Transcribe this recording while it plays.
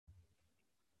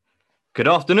Good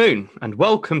afternoon, and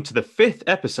welcome to the fifth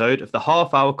episode of the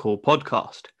Half Hour Call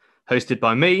podcast, hosted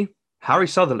by me, Harry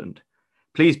Sutherland.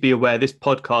 Please be aware this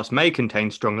podcast may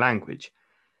contain strong language.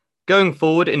 Going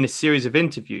forward in this series of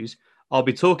interviews, I'll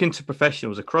be talking to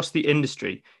professionals across the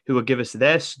industry who will give us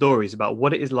their stories about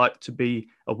what it is like to be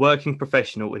a working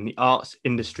professional in the arts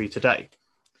industry today.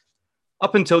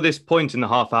 Up until this point in the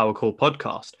Half Hour Call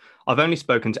podcast, I've only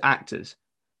spoken to actors.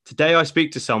 Today I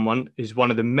speak to someone who's one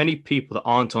of the many people that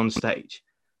aren't on stage.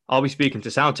 I'll be speaking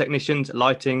to sound technicians,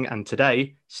 lighting, and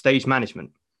today, stage management.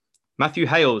 Matthew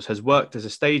Hales has worked as a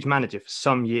stage manager for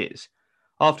some years.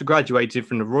 After graduating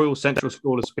from the Royal Central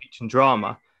School of Speech and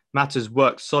Drama, Matt has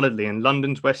worked solidly in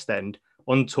London's West End,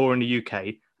 on tour in the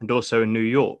UK, and also in New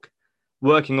York,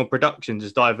 working on productions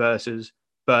as diverse as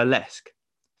Burlesque,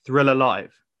 Thriller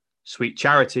Live, Sweet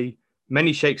Charity,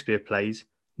 many Shakespeare plays,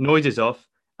 Noises Off,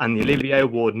 and the Olivier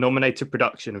Award-nominated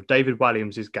production of David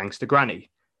Walliams' Gangster Granny.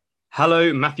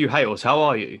 Hello, Matthew Hales. How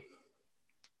are you?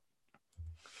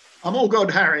 I'm all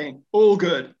good, Harry. All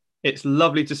good. It's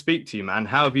lovely to speak to you, man.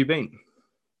 How have you been?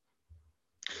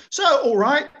 So, all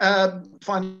right.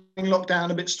 Finding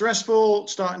lockdown a bit stressful,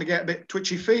 starting to get a bit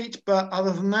twitchy feet, but other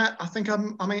than that, I think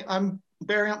I'm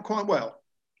bearing up quite well.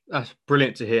 That's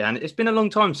brilliant to hear. And it's been a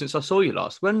long time since I saw you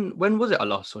last. When was it I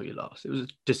last saw you last? It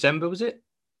was December, was it?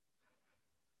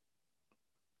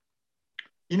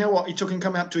 You know what? It took him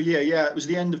coming up to a year. Yeah, it was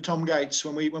the end of Tom Gates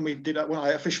when I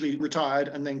officially retired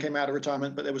and then came out of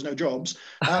retirement, but there was no jobs.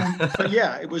 But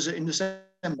yeah, it was in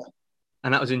December.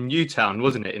 And that was in Newtown,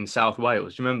 wasn't it, in South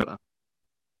Wales? Do you remember?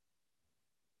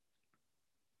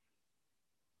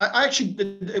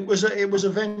 It was a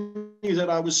venue that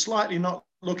I was slightly not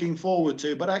looking forward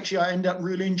to, but actually I ended up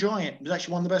really enjoying it. It was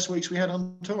actually one of the best weeks we had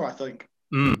on tour, I think.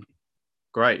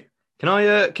 Great. Can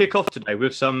I kick off today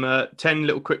with some 10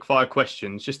 little quick-fire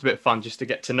questions? Just a bit of fun, just to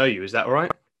get to know you. Is that all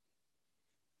right?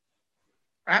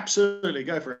 Absolutely.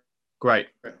 Go for it. Great.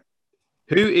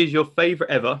 Who is your favourite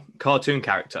ever cartoon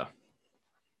character?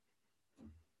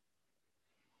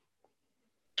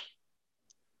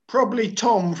 Probably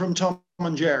Tom from Tom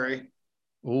and Jerry.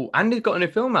 Oh, and they've got a new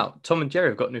film out. Tom and Jerry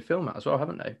have got a new film out as well,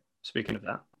 haven't they? Speaking of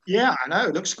that. Yeah, I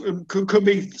know. It could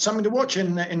be something to watch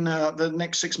in the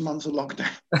next 6 months of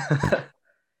lockdown.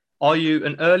 Are you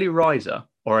an early riser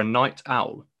or a night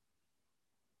owl?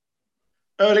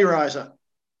 Early riser.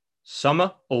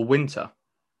 Summer or winter?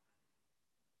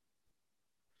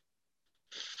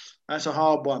 That's a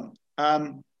hard one.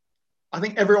 I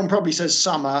think everyone probably says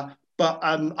summer, but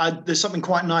there's something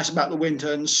quite nice about the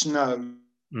winter and snow.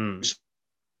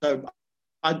 So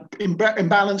in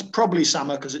balance, probably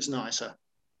summer because it's nicer.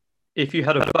 If you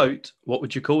had a boat, what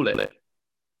would you call it?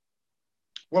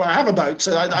 Well, I have a boat,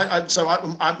 so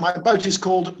my boat is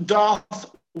called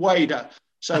Darth Vader.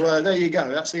 So there you go.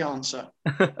 That's the answer.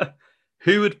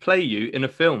 Who would play you in a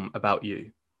film about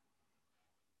you?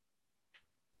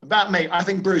 About me, I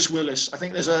think Bruce Willis. I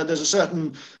think there's a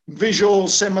certain visual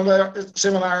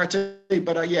similarity,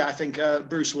 but yeah, I think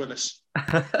Bruce Willis.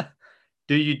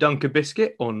 Do you dunk a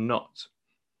biscuit or not?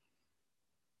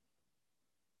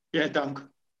 Yeah, dunk.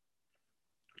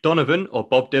 Donovan or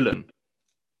Bob Dylan?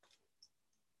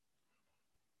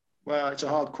 Well, it's a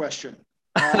hard question.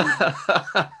 I've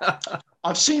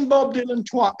seen Bob Dylan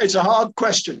twice. It's a hard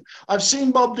question. I've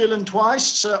seen Bob Dylan twice,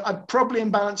 so I'd probably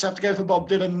in balance have to go for Bob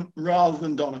Dylan rather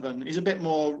than Donovan. He's a bit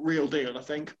more real deal, I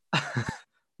think.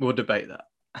 We'll debate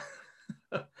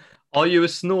that. Are you a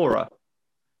snorer?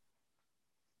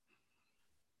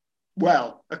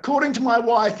 Well, according to my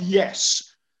wife, yes.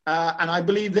 And I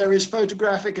believe there is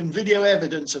photographic and video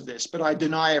evidence of this, but I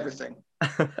deny everything.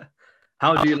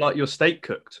 How do you like your steak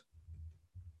cooked?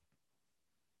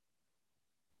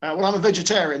 Well, I'm a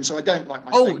vegetarian, so I don't like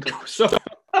my steak cooked. Sorry.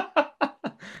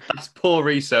 That's poor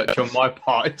research on my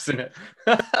part, isn't it?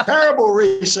 Terrible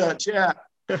research, yeah.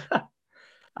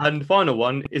 And final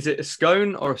one, is it a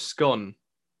scone or a scone?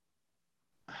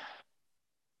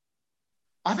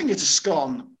 I think it's a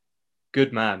scone.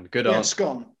 Good man, good answer.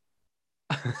 Scone.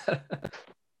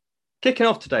 Kicking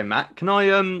off today, Matt, can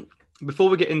I, before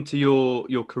we get into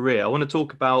your career, I want to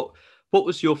talk about what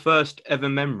was your first ever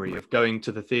memory of going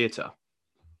to the theatre?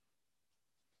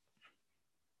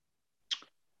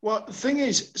 Well, the thing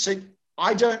is,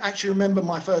 I don't actually remember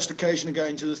my first occasion of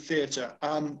going to the theatre.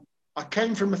 I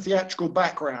came from a theatrical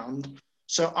background,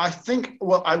 so I think,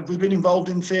 we've been involved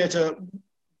in theatre,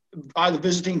 either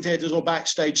visiting theatres or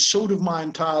backstage, sort of my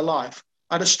entire life.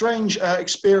 I had a strange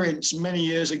experience many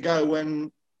years ago when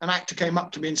an actor came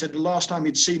up to me and said the last time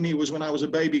he'd seen me was when I was a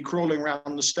baby crawling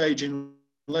around the stage in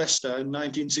Leicester in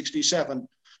 1967.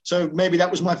 So maybe that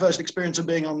was my first experience of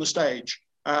being on the stage.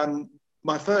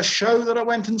 my first show that I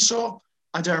went and saw,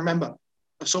 I don't remember.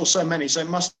 I saw so many, so it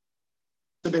must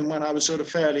have been when I was sort of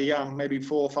fairly young, maybe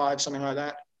 4 or 5, something like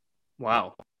that.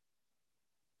 Wow.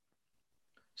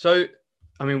 So,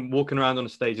 I mean, walking around on a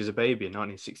stage as a baby in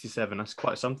 1967, that's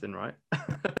quite something, right?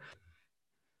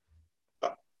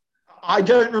 I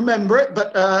don't remember it,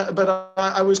 but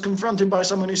I was confronted by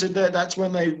someone who said that's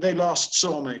when they last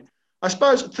saw me. I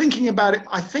suppose thinking about it,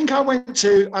 I think I went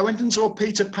and saw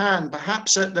Peter Pan,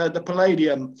 perhaps at the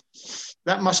Palladium.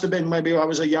 That must have been maybe I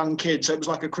was a young kid, so it was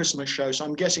like a Christmas show. So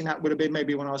I'm guessing that would have been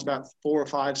maybe when I was about 4 or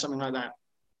 5, something like that.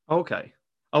 Okay.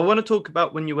 I want to talk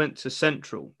about when you went to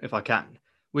Central, if I can.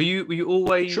 Were you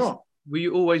always Sure. were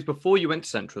you always before you went to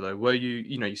Central though? Were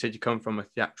you said you come from a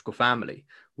theatrical family.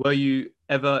 Were you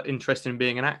ever interested in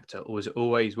being an actor, or was it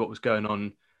always what was going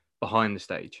on behind the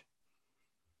stage?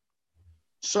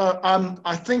 So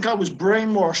I think I was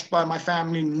brainwashed by my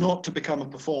family not to become a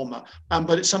performer,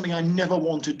 but it's something I never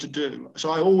wanted to do. So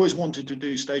I always wanted to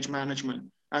do stage management.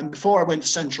 And before I went to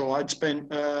Central, I'd spent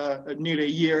nearly a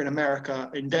year in America,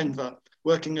 in Denver,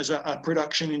 working as a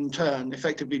production intern,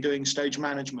 effectively doing stage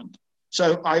management.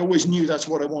 So I always knew that's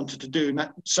what I wanted to do.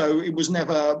 So it was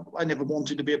I never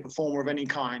wanted to be a performer of any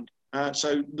kind.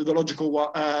 So the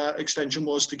logical extension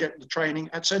was to get the training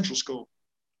at Central School.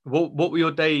 What were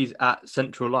your days at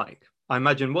Central like? I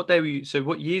imagine what day were you? So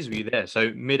what years were you there?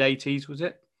 So mid-80s was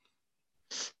it?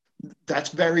 That's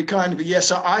very kind of you.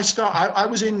 Yes, I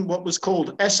was in what was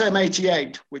called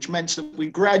SM88, which meant that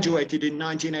we graduated in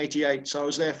 1988. So I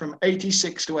was there from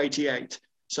 86 to 88.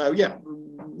 So yeah,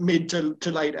 mid to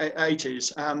late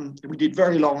 80s. We did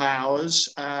very long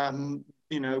hours,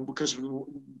 because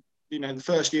the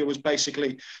first year was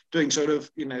basically doing sort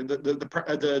of the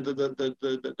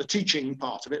teaching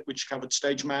part of it, which covered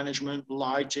stage management,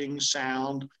 lighting,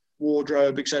 sound,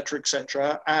 wardrobe,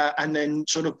 etc., and then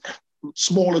sort of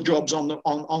smaller jobs on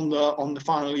the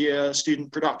final year,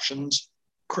 student productions,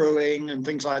 crewing and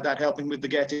things like that, helping with the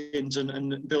get-ins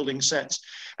and building sets.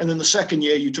 And then the second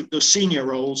year, you took the senior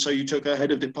roles. So you took a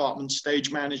head of department,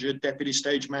 stage manager, deputy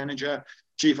stage manager,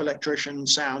 chief electrician,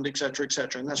 sound, etc.,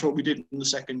 etc. And that's what we did in the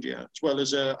second year, as well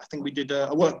as I think we did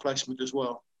a work placement as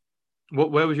well.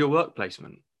 Where was your work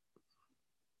placement?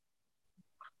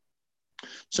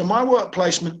 So my work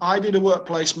placement, I did a work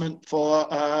placement for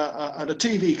at a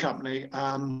TV company.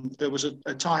 There was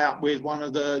a tie-up with one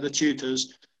of the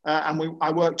tutors, and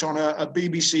I worked on a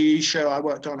BBC show. I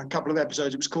worked on a couple of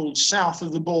episodes. It was called South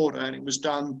of the Border, and it was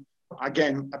done,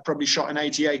 again, I probably shot in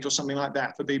 88 or something like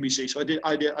that for BBC. So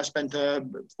I spent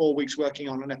 4 weeks working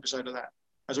on an episode of that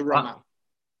as a runner.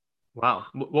 Wow.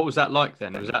 What was that like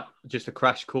then? Was that just a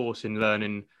crash course in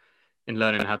learning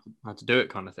how to do it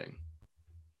kind of thing?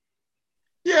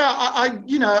 Yeah,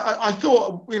 I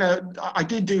thought, I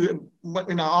did do,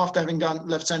 after having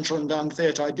left Central and done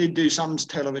theatre, I did do some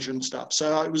television stuff.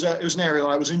 So it was an area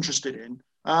I was interested in.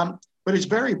 But it's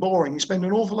very boring. You spend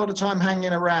an awful lot of time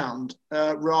hanging around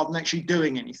rather than actually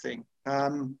doing anything.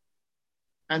 And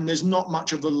there's not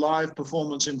much of the live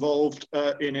performance involved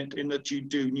in it, in that you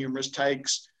do numerous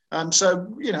takes.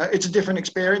 So, it's a different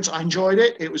experience. I enjoyed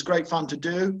it. It was great fun to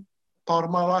do. Part of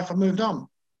my life, I moved on.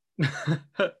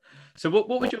 So what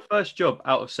was your first job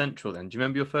out of Central then? Do you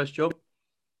remember your first job?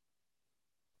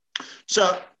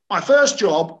 So my first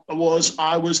job I was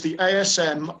the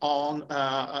ASM on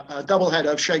a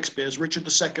doubleheader of Shakespeare's Richard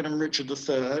II and Richard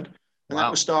III. And That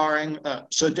was starring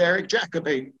Sir Derek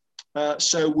Jacobi.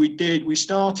 So we did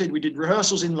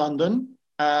rehearsals in London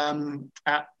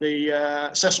at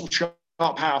the Cecil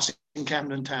Sharp House in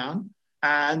Camden Town.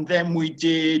 And then we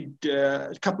did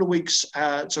a couple of weeks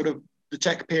sort of the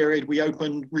tech period. We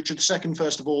opened Richard II,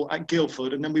 first of all, at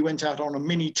Guildford, and then we went out on a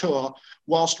mini tour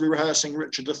whilst we were rehearsing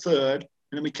Richard III. And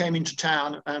then we came into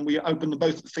town and we opened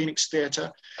both at the Phoenix Theatre,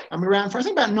 and we ran for, I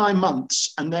think, about 9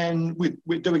 months. And then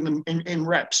we're doing them in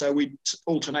rep, so we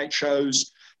alternate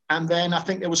shows. And then I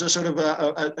think there was a sort of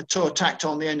a tour tacked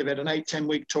on the end of it, an 8-10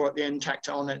 week tour at the end tacked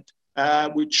on it,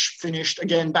 which finished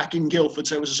again back in Guildford.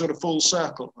 So it was a sort of full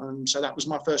circle. And so that was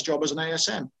my first job as an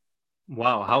ASM.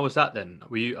 Wow, how was that then?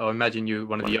 I imagine you were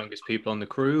one of the youngest people on the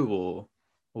crew, or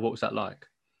what was that like?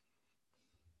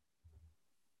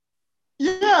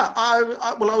 Yeah,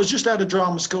 I was just out of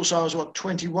drama school, so I was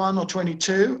 21 or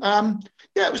 22. Yeah,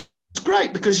 it was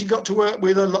great because you got to work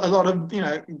with a lot of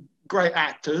great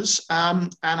actors,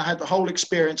 and I had the whole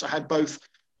experience. I had both,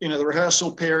 the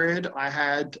rehearsal period. I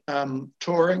had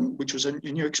touring, which was a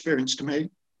new experience to me.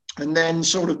 And then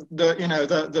sort of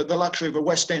the luxury of a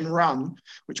West End run,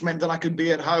 which meant that I could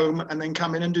be at home and then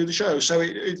come in and do the show. So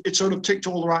it sort of ticked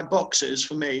all the right boxes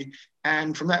for me.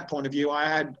 And from that point of view, I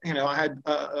had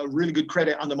a really good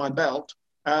credit under my belt.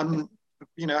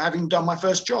 having done my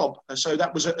first job. So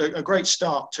that was a great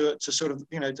start to sort of,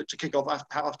 to kick off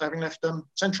after having left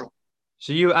Central.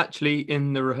 So you were actually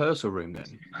in the rehearsal room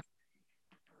then?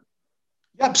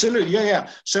 Absolutely, yeah.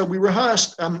 So we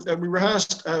rehearsed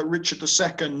Richard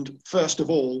II first of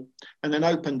all, and then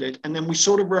opened it, and then we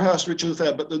sort of rehearsed Richard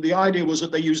III. But the idea was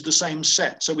that they used the same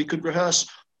set, so we could rehearse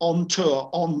on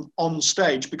tour, on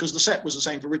stage, because the set was the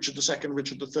same for Richard II and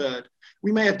Richard III.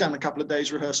 We may have done a couple of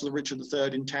days rehearsal of Richard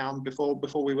III in town before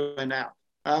we went out.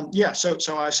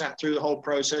 So I sat through the whole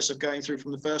process of going through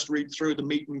from the first read through, the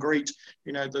meet and greet,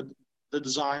 the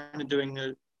design and doing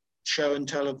the show and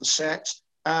tell of the set.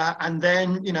 And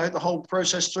then, the whole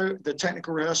process through the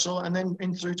technical rehearsal and then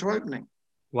in through to opening.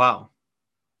 Wow.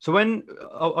 So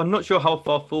I'm not sure how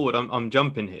far forward I'm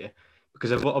jumping here,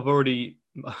 because I've already,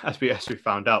 as we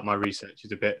found out, my research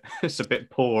is a bit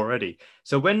poor already.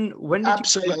 So when did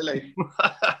Absolutely.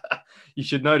 You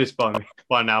should know this by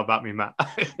now about me, Matt.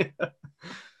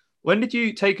 When did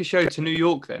you take a show to New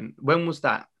York then? When was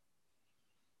that?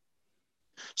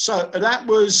 So that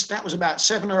was about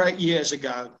 7 or 8 years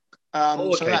ago.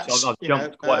 So I've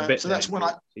jumped quite a bit. So that's when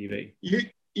TV.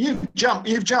 You've jumped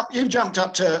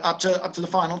up to the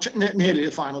final, nearly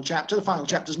the final chapter. The final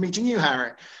chapter's meeting you,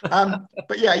 Harry.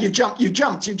 But yeah, you've jumped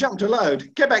a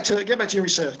load. Get back to your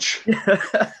research.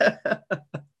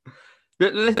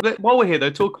 While we're here, though,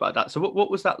 talk about that. So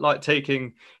what was that like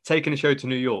taking a show to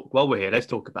New York? While we're here, let's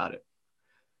talk about it.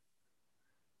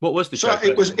 What was the show?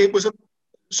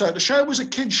 So the show was a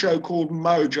kids show called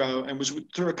Mojo, and was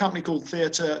through a company called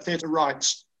Theatre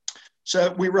Rights.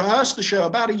 So we rehearsed the show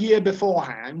about a year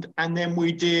beforehand, and then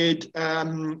we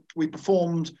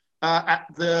performed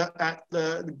basically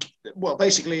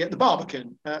at the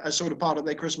Barbican as sort of part of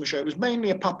their Christmas show. It was mainly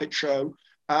a puppet show,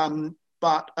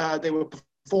 but there were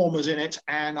performers in it,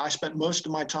 and I spent most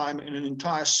of my time in an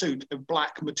entire suit of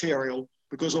black material,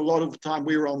 because a lot of the time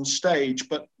we were on stage,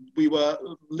 but we were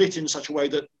lit in such a way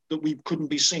that we couldn't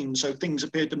be seen. So things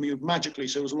appeared to move magically.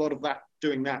 So there was a lot of that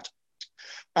doing that.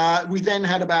 We then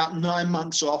had about 9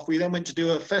 months off. We then went to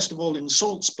do a festival in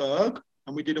Salzburg,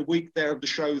 and we did a week there of the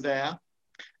show there.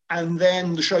 And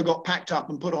then the show got packed up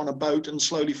and put on a boat and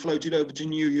slowly floated over to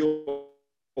New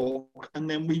York. And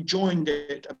then we joined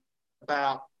it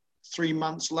about 3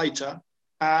 months later.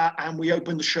 And we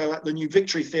opened the show at the New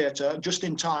Victory Theatre just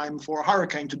in time for a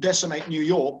hurricane to decimate New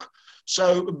York.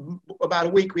 So about a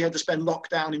week we had to spend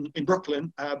locked down in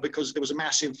Brooklyn because there was a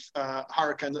massive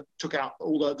hurricane that took out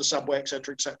all the subway, et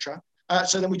cetera, et cetera.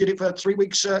 So then we did it for 3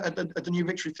 weeks at the New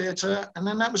Victory Theatre, and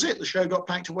then that was it. The show got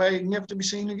packed away, never to be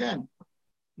seen again.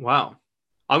 Wow.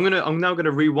 I'm now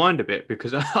gonna rewind a bit,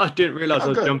 because I didn't realise I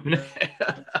was jumping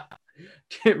ahead.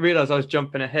 Didn't realise I was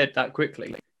jumping ahead that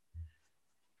quickly.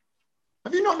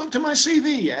 Have you not looked at my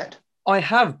CV yet? I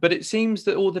have, but it seems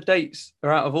that all the dates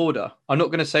are out of order. I'm not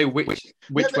going to say which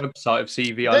website of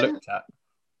CV I looked at.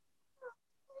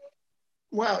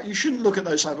 Well, you shouldn't look at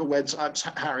those type of websites,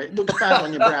 Harry. It looks bad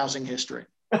on your browsing history.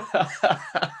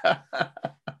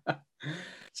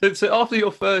 So after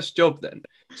your first job, then,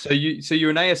 so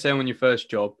you're an ASM on your first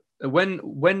job.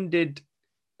 When did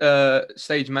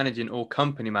stage managing or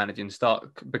company managing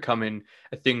start becoming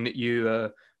a thing that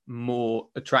you more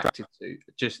attracted to,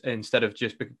 just instead of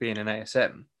just being an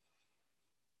ASM?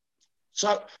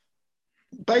 So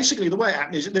basically the way it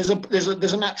happened is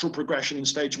there's a natural progression in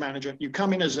stage manager. You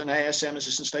come in as an ASM,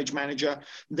 assistant stage manager,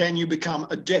 then you become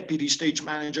a deputy stage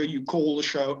manager, you call the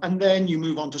show, and then you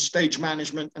move on to stage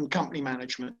management and company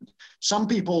management. Some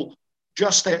people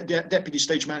just stay at deputy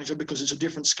stage manager because it's a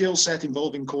different skill set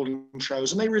involving calling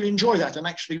shows, and they really enjoy that, and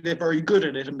actually they're very good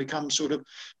at it and become sort of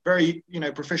very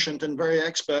proficient and very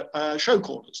expert show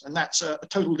callers, and that's a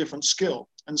total different skill.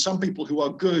 And some people who are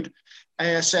good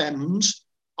ASMs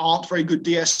aren't very good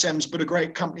DSMs but are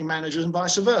great company managers, and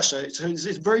vice versa. It's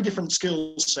a very different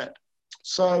skill set.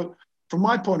 So from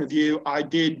my point of view, I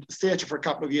did theatre for a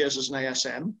couple of years as an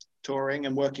ASM, touring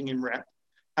and working in rep.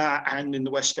 And in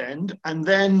the West End. And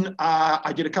then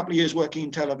I did a couple of years working in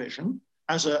television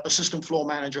as an assistant floor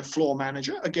manager,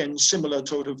 again, similar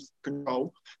sort of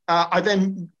control. I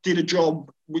then did a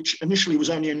job which initially was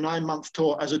only a 9-month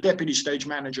tour as a deputy stage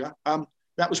manager.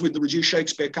 That was with the Reduced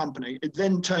Shakespeare Company. It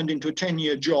then turned into a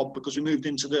 10-year job because we moved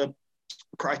into the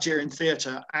Criterion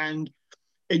Theatre, and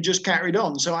it just carried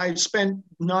on. So I spent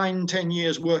 10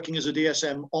 years working as a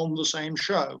DSM on the same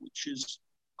show, which is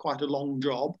quite a long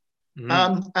job.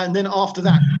 Mm. And then after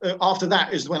that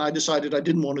is when I decided I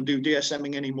didn't want to do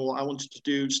DSMing anymore. I wanted to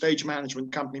do stage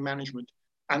management, company management.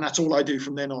 And that's all I do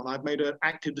from then on. I've made an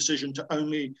active decision to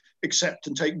only accept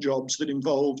and take jobs that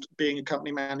involved being a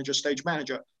company manager, stage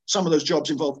manager. some of those jobs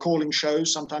involve calling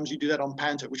shows. Sometimes you do that on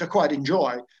Panto, which I quite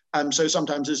enjoy. So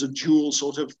sometimes there's a dual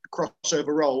sort of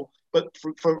crossover role. But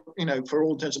for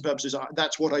all intents and purposes,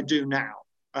 that's what I do now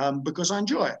because I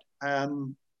enjoy it.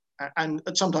 And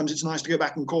sometimes it's nice to go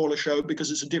back and call a show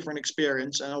because it's a different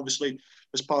experience. And obviously,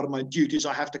 as part of my duties,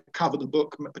 I have to cover the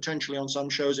book potentially on some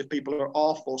shows if people are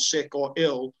off or sick or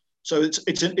ill. So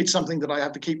it's something that I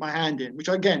have to keep my hand in, which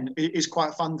again is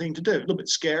quite a fun thing to do. A little bit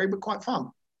scary, but quite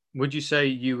fun. Would you say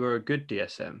you were a good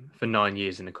DSM for 9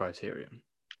 years in the Criterion?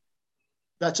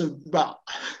 That's so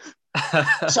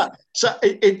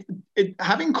it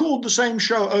having called the same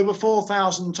show over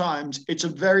 4,000 times, it's a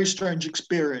very strange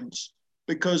experience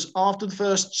because after the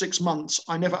first 6 months,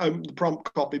 I never opened the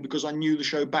prompt copy because I knew the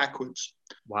show backwards.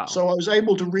 Wow. So I was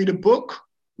able to read a book,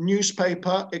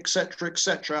 newspaper,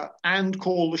 etc., and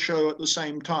call the show at the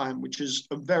same time, which is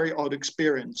a very odd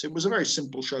experience. It was a very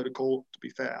simple show to call, to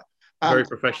be fair. Very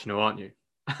professional, aren't you?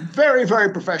 Very,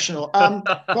 very professional.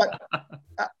 But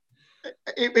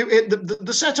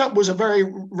the setup was a very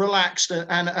relaxed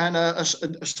and a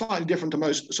slightly different to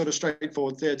most sort of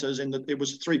straightforward theatres in that it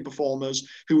was 3 performers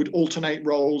who would alternate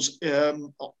roles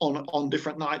on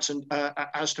different nights and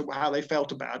as to how they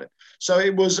felt about it. So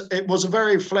it was a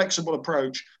very flexible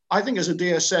approach. I think as a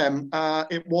DSM,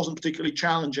 it wasn't particularly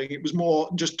challenging. It was more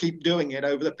just keep doing it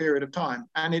over the period of time,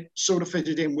 and it sort of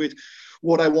fitted in with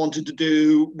what I wanted to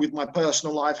do with my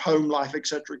personal life, home life,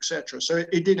 etc., etc. So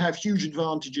it did have huge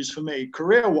advantages for me.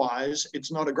 Career-wise,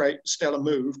 it's not a great stellar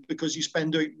move because you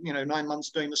spend 9 months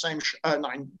doing the same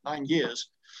 9 years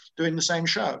doing the same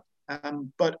show.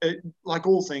 But like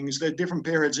all things, there are different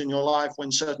periods in your life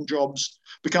when certain jobs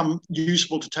become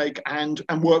useful to take and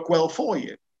work well for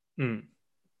you. Mm.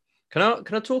 Can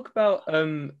I talk about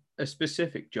a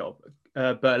specific job,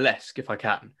 burlesque, if I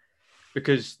can?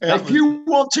 Because if you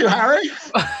want to, Harry,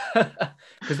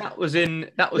 because that was in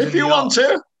That was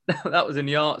in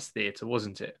the arts theatre,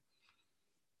 wasn't it?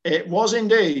 It was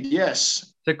indeed,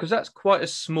 yes. So because that's quite a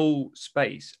small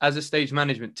space. As a stage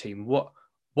management team, what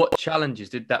challenges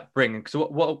did that bring? Because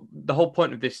what the whole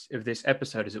point of this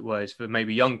episode, as it were, is for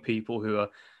maybe young people who are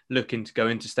looking to go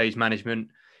into stage management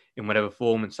in whatever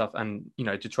form and stuff, and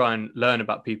to try and learn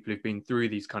about people who've been through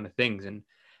these kind of things. And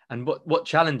what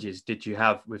challenges did you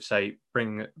have with, say,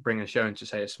 bringing a show into,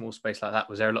 say, a small space like that?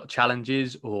 Was there a lot of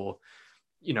challenges, or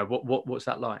what's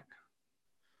that like?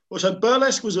 Well, so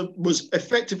burlesque was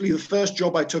effectively the first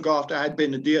job I took after I had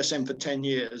been a DSM for 10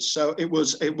 years. So it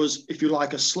was, if you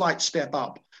like, a slight step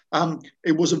up.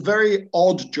 It was a very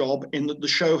odd job in that the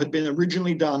show had been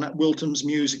originally done at Wilton's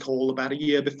Music Hall about a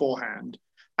year beforehand,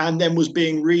 and then was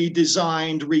being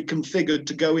redesigned, reconfigured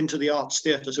to go into the arts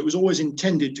theatre. So it was always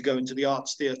intended to go into the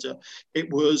arts theatre.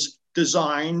 It was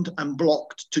designed and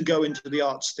blocked to go into the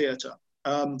arts theatre.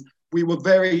 We were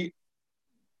very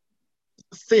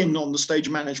thin on the stage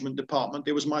management department.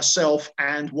 There was myself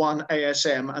and one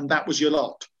ASM, and that was your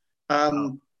lot.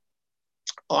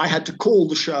 I had to call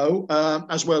the show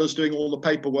as well as doing all the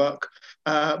paperwork,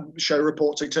 show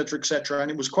reports, etc.,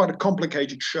 and it was quite a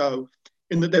complicated show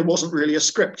in that there wasn't really a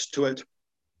script to it.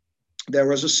 There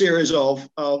was a series of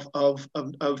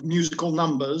musical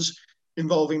numbers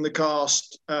involving the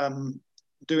cast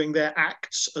doing their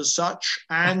acts as such,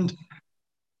 and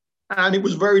it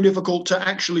was very difficult to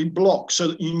actually block so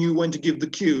that you knew when to give the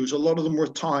cues. A lot of them were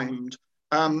timed.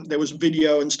 There was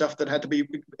video and stuff that had to be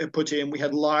put in. We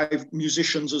had live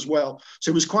musicians as well.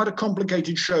 So it was quite a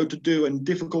complicated show to do and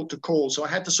difficult to call. So I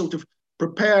had to sort of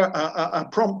prepare a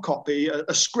prompt copy,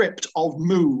 a script of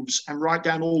moves, and write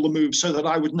down all the moves so that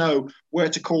I would know where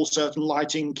to call certain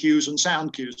lighting cues and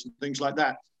sound cues and things like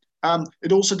that.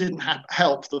 It also didn't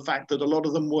help the fact that a lot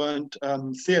of them weren't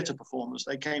theatre performers.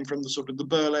 They came from the sort of the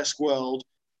burlesque world,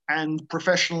 and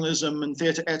professionalism and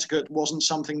theatre etiquette wasn't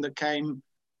something that came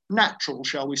natural,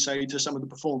 shall we say, to some of the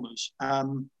performers.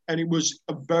 And it was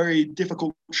a very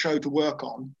difficult show to work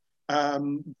on.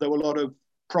 There were a lot of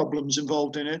problems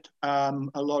involved in it, a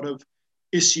lot of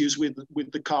issues with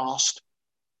the cast.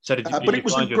 So did you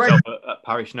find yourself at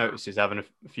parish notices having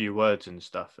a few words and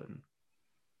stuff?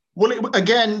 Well,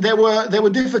 again, there were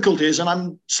difficulties, and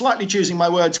I'm slightly choosing my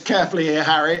words carefully here,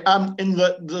 Harry. In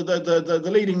the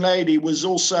leading lady was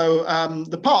also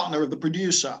the partner of the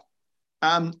producer.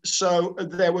 So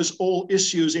there was all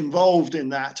issues involved in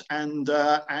that, and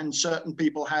certain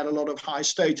people had a lot of high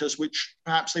status, which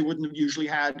perhaps they wouldn't have usually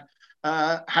had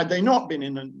they not been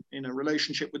in a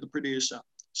relationship with the producer.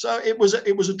 So it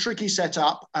was a tricky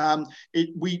setup.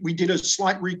 We did a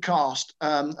slight recast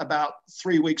about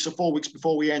 3 weeks or 4 weeks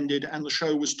before we ended, and the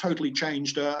show was totally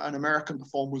changed. An American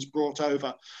performer was brought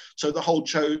over, so the whole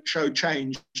show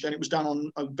changed, and it was done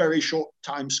on a very short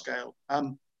time scale.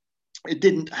 it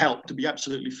didn't help, to be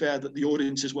absolutely fair, that the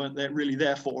audiences weren't really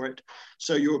there for it.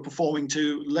 So you were performing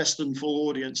to less than full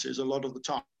audiences a lot of the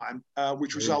time,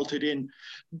 which resulted in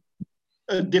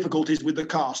difficulties with the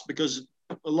cast, because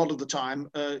a lot of the time,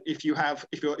 if you're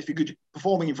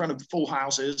performing in front of full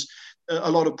houses, a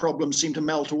lot of problems seem to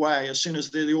melt away as soon as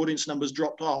the audience numbers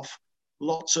dropped off.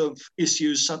 Lots of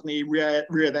issues suddenly rear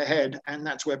their head, and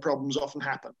that's where problems often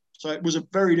happen. So it was a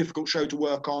very difficult show to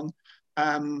work on.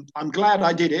 I'm glad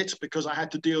I did it, because I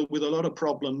had to deal with a lot of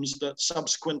problems that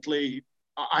subsequently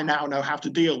I now know how to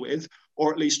deal with,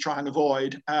 or at least try and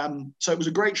avoid. So it was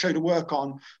a great show to work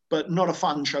on, but not a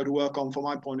fun show to work on from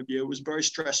my point of view. It was very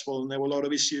stressful, and there were a lot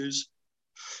of issues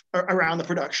around the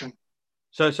production.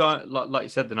 So like you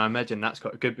said, then I imagine that's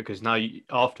quite good, because now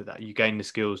after that you gain the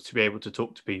skills to be able to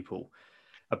talk to people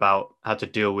about how to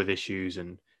deal with issues.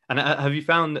 And have you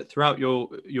found that throughout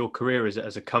your career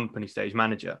as a company stage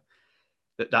manager,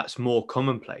 that's more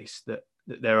commonplace, that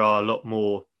there are a lot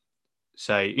more,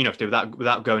 say,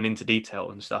 without going into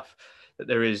detail and stuff, that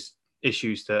there is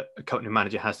issues that a company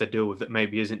manager has to deal with that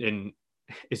maybe isn't in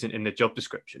the job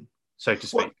description, so to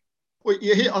speak? Well,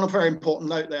 you hit on a very important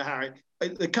note there, Harry.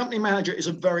 The company manager is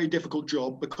a very difficult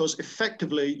job, because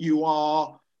effectively you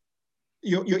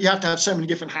have to have so many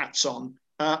different hats on.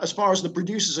 As far as the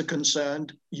producers are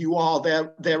concerned, you are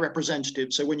their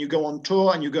representative. So when you go on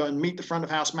tour and you go and meet the front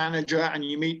of house manager and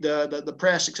you meet the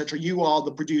press, etc., you are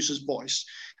the producer's voice,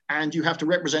 and you have to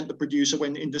represent the producer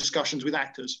when in discussions with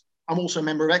actors. I'm also a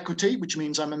member of Equity, which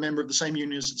means I'm a member of the same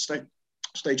union as the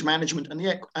stage management and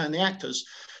the actors.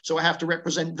 So I have to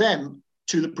represent them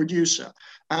to the producer.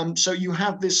 So you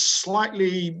have this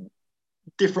slightly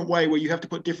different way where you have to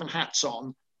put different hats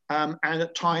on, and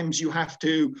at times you have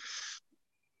to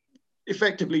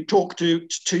effectively talk to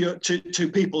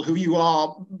people who you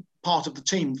are part of the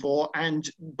team for,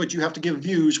 but you have to give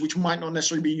views which might not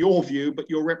necessarily be your view, but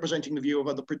you're representing the view of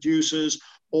other producers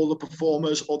or the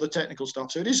performers or the technical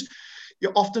staff. So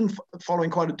you're often following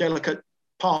quite a delicate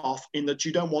path, in that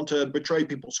you don't want to betray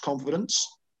people's confidence,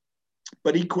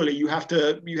 but equally you have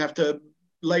to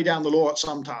lay down the law at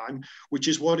some time, which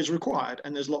is what is required,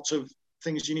 and there's lots of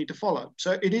things you need to follow.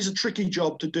 So it is a tricky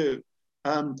job to do.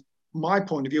 My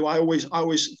point of view, I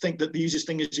always think that the easiest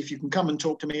thing is if you can come and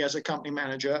talk to me as a company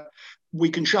manager, we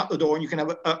can shut the door and you can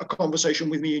have a conversation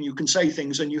with me, and you can say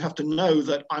things, and you have to know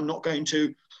that I'm not going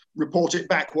to report it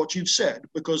back what you've said,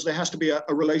 because there has to be a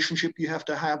relationship you have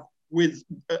to have with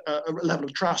a level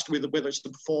of trust with, whether it's the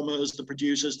performers, the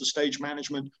producers, the stage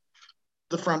management,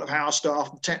 the front of house staff,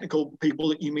 the technical people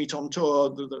that you meet on tour,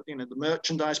 the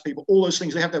merchandise people, all those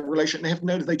things. They have that relation. They have to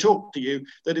know that they talk to you,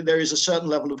 that there is a certain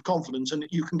level of confidence, and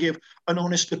that you can give an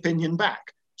honest opinion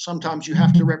back. Sometimes you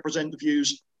have to represent the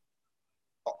views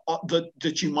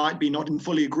that you might be not in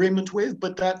fully agreement with,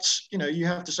 but that's, you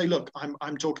have to say, look,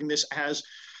 I'm talking this as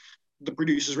the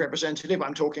producer's representative.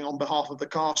 I'm talking on behalf of the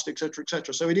cast, etc.,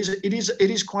 etc. So it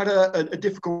is quite a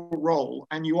difficult role,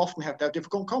 and you often have to have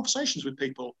difficult conversations with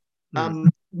people.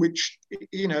 Which,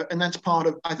 and that's part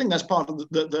of, I think that's part of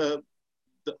the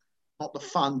not the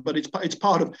fun, but it's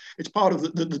part of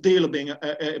the deal of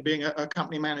being a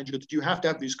company manager, that you have to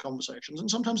have these conversations, and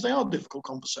sometimes they are difficult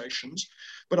conversations,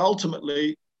 but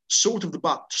ultimately sort of the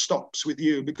buck stops with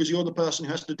you, because you're the person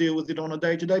who has to deal with it on a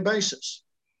day-to-day basis.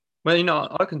 Well,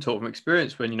 I can talk from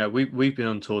experience when, we've been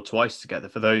on tour twice together.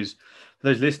 For those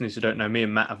listeners who don't know, me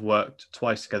and Matt have worked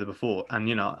twice together before, and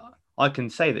I can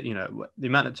say that, the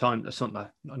amount of time, that's not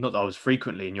that I was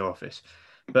frequently in your office,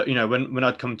 but, when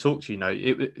I'd come talk to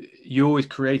you, you always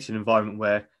create an environment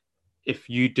where if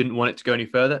you didn't want it to go any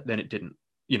further, then it didn't,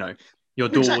 your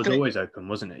door was always open,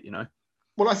 wasn't it?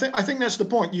 Well, I think that's the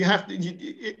point. You have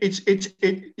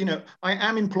to, I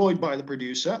am employed by the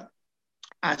producer,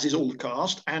 as is all the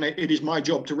cast, and it is my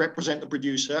job to represent the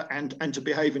producer and to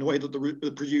behave in a way that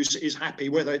the producer is happy,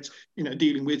 whether it's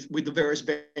dealing with the various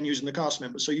venues and the cast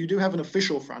members. So you do have an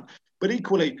official front, but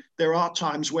equally there are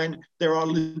times when there are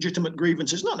legitimate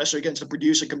grievances, not necessarily against the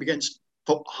producer, can be against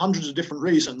for hundreds of different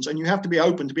reasons, and you have to be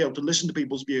open to be able to listen to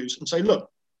people's views and say, look,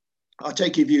 I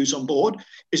take your views on board.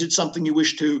 Is it something you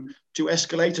wish to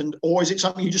escalate, or is it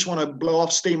something you just want to blow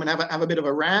off steam and have a bit of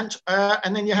a rant,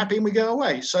 and then you're happy and we go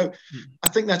away? So I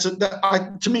think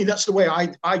to me, that's the way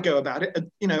I go about it.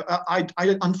 I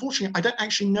unfortunately, I don't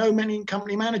actually know many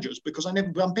company managers, because I never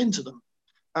bump into them.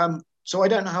 So I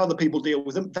don't know how other people deal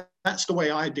with them. That's the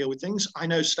way I deal with things. I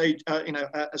know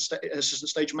assistant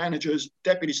stage managers,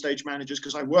 deputy stage managers,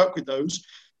 because I work with those,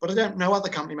 but I don't know other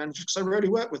company managers because I rarely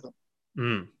work with them.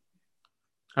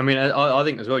 I mean, I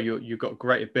think as well, you've got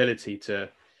great ability to,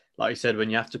 like you said, when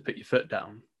you have to put your foot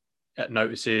down at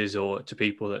notices or to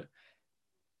people that,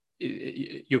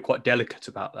 you're quite delicate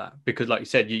about that, because like you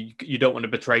said, you don't want to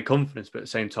betray confidence, but at the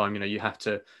same time,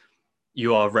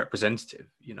 you are representative,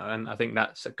 and I think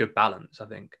that's a good balance, I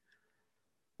think.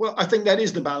 Well, I think that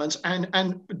is the balance,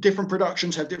 and different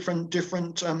productions have different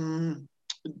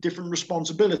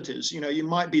responsibilities. You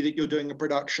might be that you're doing a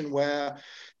production where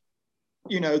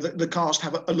the cast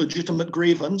have a legitimate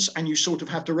grievance, and you sort of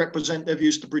have to represent their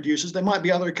views to producers. There might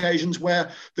be other occasions where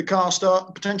the cast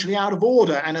are potentially out of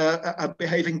order and are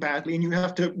behaving badly, and you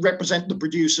have to represent the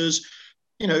producers'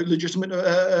 legitimate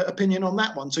opinion on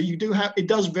that one. So it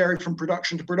does vary from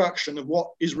production to production of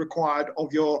what is required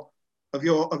of your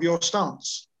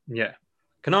stance. Yeah.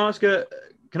 Can I ask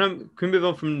can we move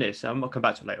on from this? I'll come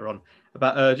back to it later on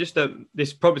about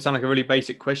this probably sounds like a really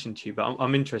basic question to you, but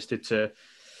I'm interested to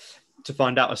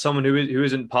find out, as someone who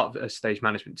isn't part of a stage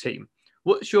management team,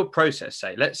 what's your process?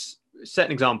 Say, let's set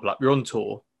an example up. You're on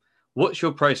tour. What's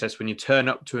your process when you turn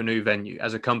up to a new venue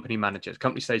as a company manager,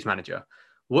 company stage manager?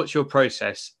 What's your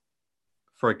process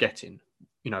for a get-in?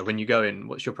 When you go in,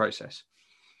 what's your process?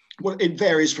 Well, it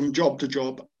varies from job to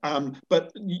job,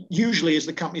 but usually as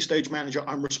the company stage manager,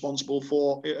 I'm responsible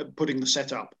for putting the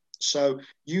set up. So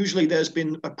usually there's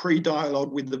been a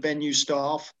pre-dialogue with the venue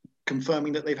staff,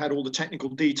 confirming that they've had all the technical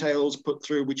details put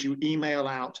through, which you email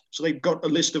out. So they've got a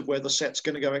list of where the set's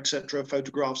going to go, etc.,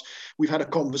 photographs. We've had a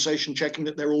conversation checking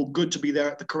that they're all good to be there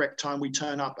at the correct time. We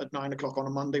turn up at 9 o'clock on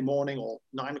a Monday morning or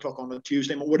 9 o'clock on a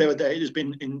Tuesday, or whatever day it has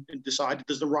been decided.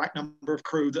 There's the right number of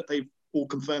crew that they've all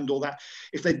confirmed all that.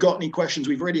 If they've got any questions,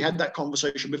 we've already had that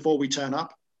conversation before we turn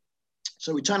up.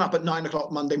 So we turn up at 9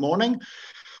 o'clock Monday morning.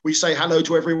 We say hello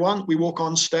to everyone. We walk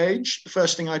on stage. The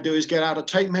first thing I do is get out a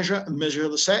tape measure and measure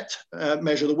the set,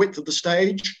 measure the width of the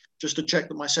stage, just to check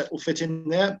that my set will fit in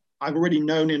there. I've already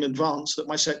known in advance that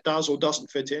my set does or doesn't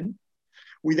fit in.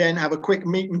 We then have a quick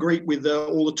meet and greet with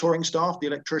all the touring staff, the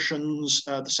electricians,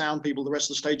 the sound people, the rest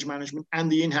of the stage management,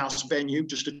 and the in-house venue,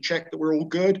 just to check that we're all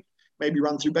good. Maybe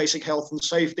run through basic health and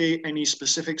safety, any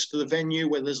specifics to the venue,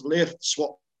 whether there's lifts,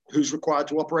 who's required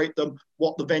to operate them,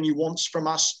 what the venue wants from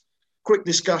us. Quick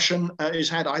discussion is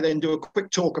had. I then do a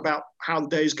quick talk about how the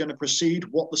day is going to proceed,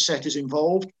 what the set is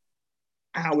involved,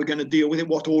 how we're going to deal with it,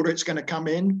 what order it's going to come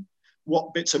in,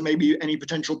 what bits are maybe any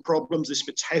potential problems. This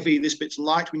bit's heavy, this bit's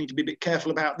light. We need to be a bit careful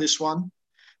about this one.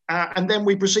 And then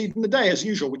we proceed in the day as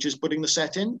usual, which is putting the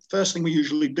set in. First thing we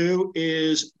usually do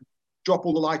is drop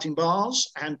all the lighting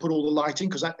bars and put all the lighting,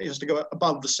 because that has to go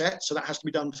above the set. So that has to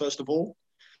be done first of all.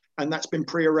 And that's been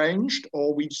prearranged,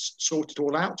 or we sort it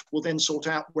all out. We'll then sort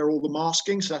out where all the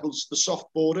masking, so that's the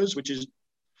soft borders, which is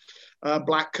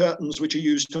black curtains, which are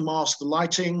used to mask the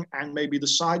lighting and maybe the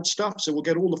side stuff. So we'll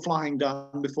get all the flying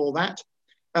done before that.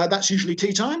 That's usually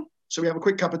tea time. So we have a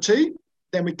quick cup of tea.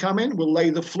 Then we come in, we'll lay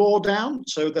the floor down.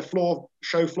 So the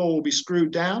show floor will be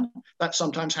screwed down. That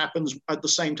sometimes happens at the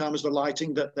same time as the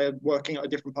lighting, that they're working at a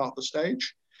different part of the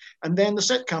stage. And then the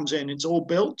set comes in. It's all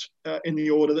built in the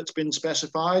order that's been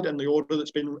specified and the order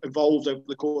that's been evolved over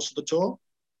the course of the tour.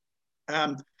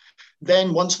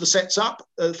 Then once the set's up,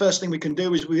 the first thing we can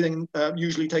do is we then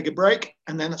usually take a break.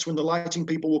 And then that's when the lighting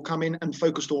people will come in and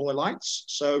focus all the lights.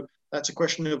 So that's a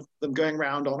question of them going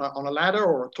around on a ladder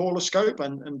or a taller scope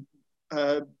and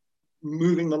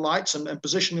moving the lights and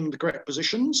positioning them in the correct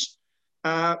positions.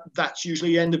 That's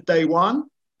usually end of day one.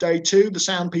 Day two, the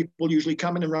sound people usually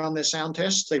come in and run their sound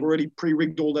tests. They've already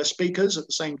pre-rigged all their speakers at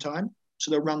the same time, so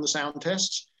they'll run the sound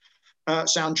tests,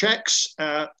 sound checks.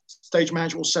 Stage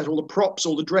manager will set all the props,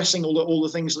 all the dressing, all the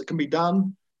things that can be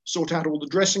done, sort out all the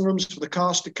dressing rooms for the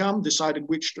cast to come, decided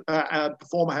which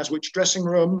performer has which dressing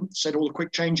room, set all the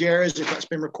quick change areas if that's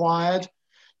been required,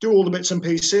 do all the bits and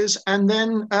pieces, and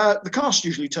then the cast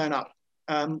usually turn up.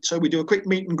 So we do a quick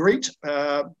meet and greet,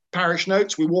 parish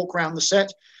notes, we walk around the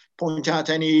set, point out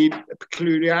any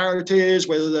peculiarities,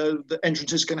 whether the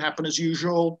entrances can happen as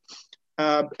usual,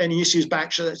 any issues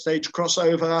backstage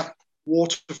crossover,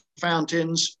 water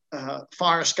fountains,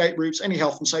 fire escape routes, any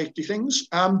health and safety things.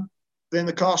 Then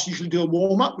the cast usually do a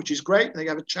warm-up, which is great. They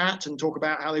have a chat and talk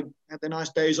about how they had their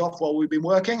nice days off while we've been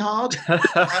working hard.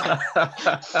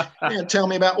 Tell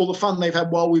me about all the fun they've had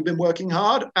while we've been working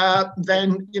hard.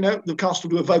 Then, the cast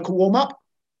will do a vocal warm-up.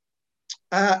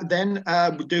 Then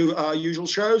we do our usual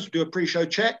shows, we do a pre-show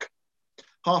check,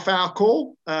 half-hour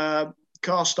call,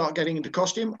 cast start getting into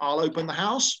costume, I'll open the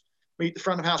house, meet the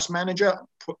front of house manager.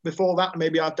 Before that,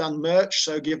 maybe I've done merch,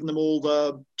 so giving them all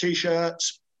the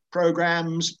T-shirts,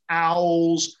 programs,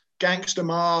 owls, gangster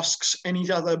masks,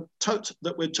 any other tote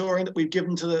that we're touring that we've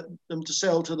given to them to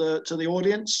sell to the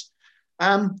audience.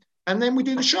 And then we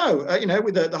do the show,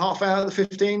 with the half hour, the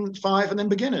 15, 5, and then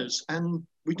beginners. And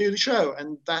we do the show.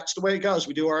 And that's the way it goes.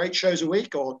 We do our 8 shows a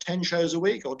week or 10 shows a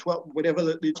week or 12,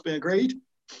 whatever it's been agreed.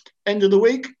 End of the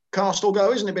week, cast all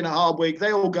go. Isn't it been a hard week?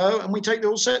 They all go. And we take the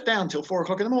all set down till 4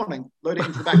 o'clock in the morning, load it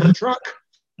into the back of the truck,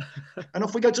 and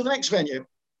off we go to the next venue.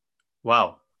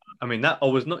 Wow. I mean, that I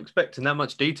was not expecting that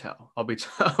much detail. I'll be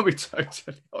totally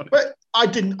honest. But I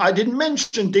didn't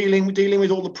mention dealing with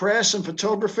all the press and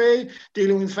photography,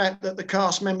 dealing with the fact that the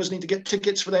cast members need to get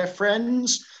tickets for their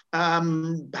friends,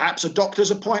 perhaps a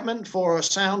doctor's appointment for a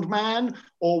sound man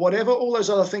or whatever. All those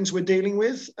other things we're dealing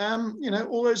with.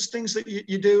 All those things that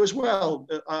you do as well.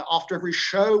 After every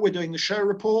show, we're doing the show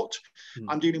report.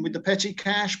 I'm dealing with the petty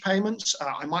cash payments.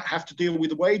 I might have to deal with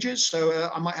the wages,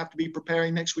 so I might have to be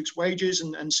preparing next week's wages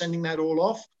and sending that all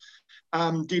off.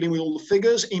 Dealing with all the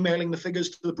figures, emailing the figures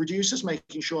to the producers,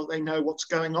 making sure they know what's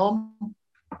going on,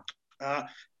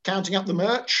 counting up the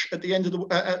merch at the end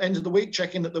of the week,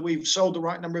 checking that we've sold the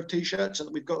right number of T-shirts and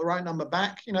that we've got the right number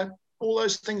back. All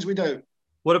those things we do.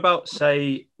 What about,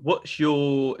 say, what's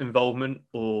your involvement?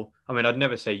 Or, I mean, I'd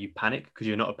never say you panic because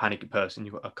you're not a panicky person.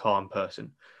 You're a calm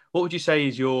person. What would you say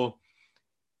is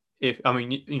we've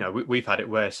had it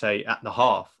where, say, at the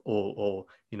half or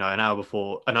an hour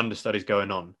before an understudy's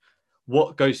going on.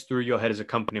 What goes through your head as a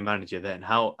company manager then?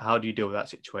 How do you deal with that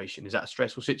situation? Is that a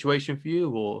stressful situation for you,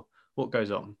 or what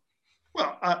goes on?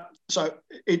 Well, so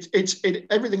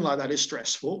everything like that is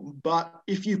stressful. But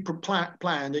if you've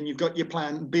planned and you've got your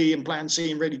plan B and plan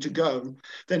C and ready to go,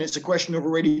 then it's a question of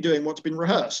already doing what's been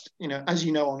rehearsed. As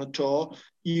you know, on a tour,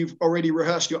 you've already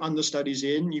rehearsed your understudies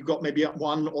in. You've got maybe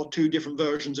 1 or 2 different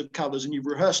versions of covers, and you've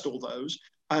rehearsed all those.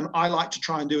 I like to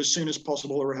try and do as soon as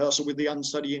possible a rehearsal with the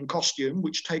understudy in costume,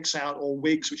 which takes out, or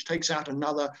wigs, which takes out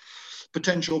another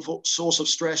potential source of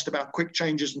stress about quick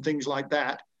changes and things like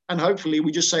that. And hopefully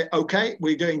we just say, okay,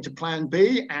 we're going to plan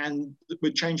B and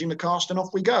we're changing the cast and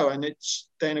off we go. And it's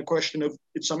then a question of,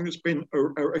 it's something that's been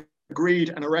agreed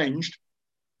and arranged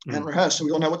and rehearsed, so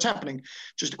we all know what's happening.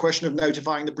 Just a question of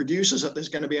notifying the producers that there's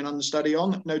going to be an understudy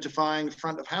on, notifying the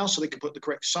front of house so they can put the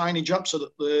correct signage up so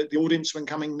that the audience when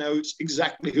coming knows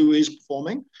exactly who is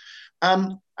performing.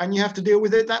 And you have to deal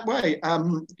with it that way.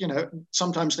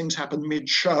 Sometimes things happen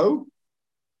mid-show,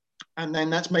 and then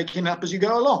that's making up as you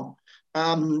go along.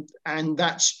 And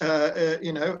that's,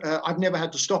 I've never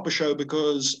had to stop a show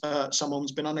because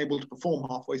someone's been unable to perform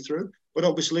halfway through. But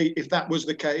obviously, if that was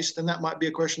the case, then that might be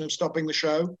a question of stopping the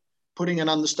show, putting an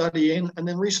understudy in, and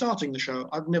then restarting the show.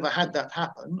 I've never had that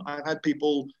happen. I've had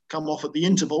people come off at the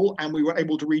interval, and we were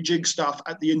able to rejig stuff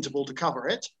at the interval to cover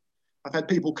it. I've had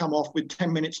people come off with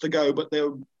 10 minutes to go, but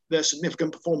their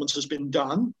significant performance has been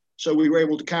done. So we were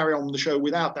able to carry on the show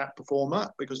without that performer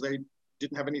because they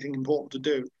didn't have anything important to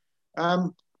do.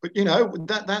 But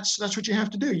that's what you have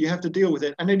to do. You have to deal with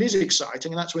it, and it is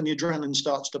exciting, and that's when the adrenaline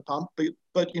starts to pump.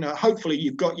 But hopefully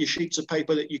you've got your sheets of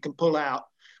paper that you can pull out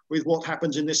with what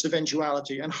happens in this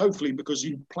eventuality, and hopefully because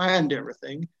you planned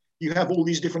everything, you have all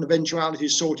these different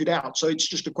eventualities sorted out. So it's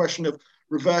just a question of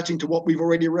reverting to what we've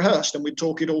already rehearsed, and we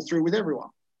talk it all through with everyone.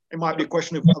 It might be a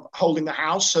question of holding the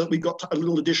house so that we've got a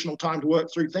little additional time to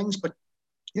work through things, but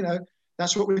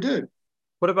that's what we do.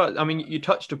 What about, I mean, you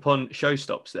touched upon show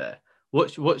stops there.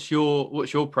 What's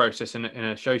your process in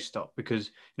a show stop?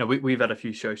 Because we've had a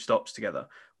few show stops together.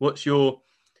 What's your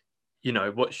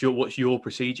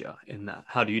procedure in that?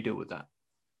 How do you deal with that?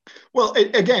 Well,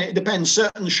 it depends.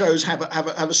 Certain shows have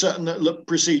a certain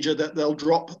procedure that they'll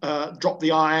drop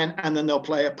the iron and then they'll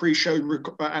play a pre-show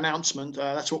announcement.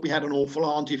 That's what we had on Awful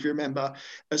Aunt, if you remember,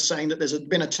 as saying that there's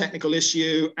been a technical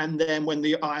issue, and then when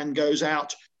the iron goes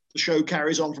out, the show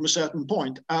carries on from a certain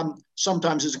point.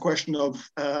 Sometimes it's a question of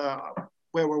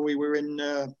where were we? We're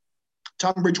in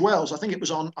Tunbridge Wells. I think it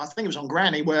was on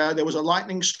Granny, where there was a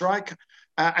lightning strike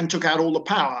and took out all the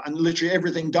power, and literally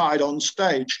everything died on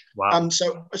stage. Wow.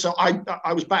 So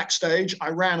I was backstage.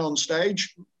 I ran on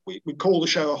stage. We call the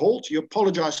show a halt. You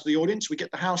apologise to the audience. We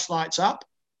get the house lights up,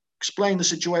 explain the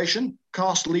situation.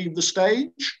 Cast leave the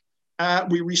stage.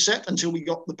 We reset until we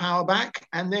got the power back,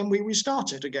 and then we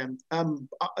restart it again.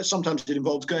 Sometimes it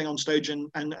involves going on stage and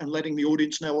letting the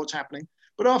audience know what's happening.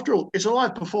 But after all, it's a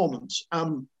live performance.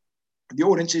 The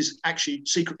audiences actually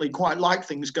secretly quite like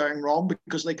things going wrong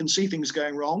because they can see things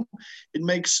going wrong.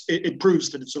 It proves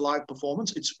that it's a live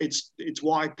performance. It's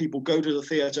why people go to the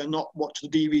theatre and not watch the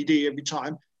DVD every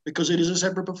time, because it is a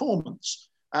separate performance.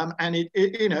 And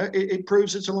it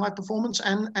proves it's a live performance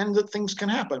and that things can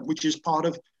happen, which is part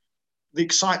of the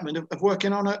excitement of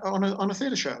working on a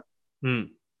theatre show.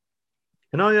 And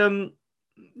I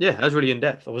that was really in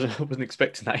depth. I wasn't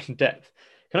expecting that in depth.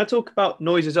 Can I talk about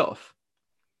noises off?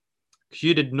 Because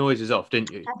you did noises off,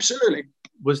 didn't you? Absolutely.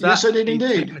 Was Yes, that I did a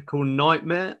indeed. technical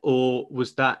nightmare, or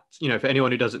was that, for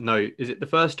anyone who doesn't know, is it the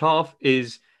first half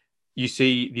is you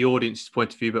see the audience's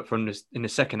point of view, but in the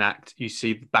second act, you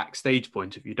see the backstage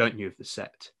point of view, don't you, of the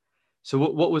set? So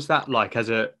what was that like as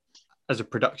a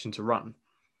production to run?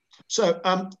 So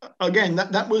again,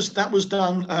 that was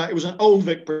done. It was an old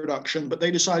Vic production, but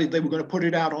they decided they were going to put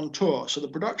it out on tour. So the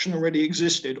production already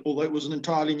existed, although it was an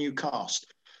entirely new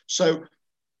cast. So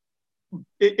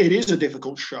it is a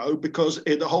difficult show because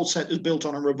the whole set is built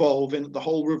on a revolve, and the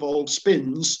whole revolve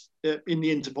spins in the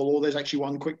interval, or there's actually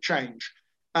one quick change.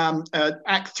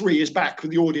 Act 3 is back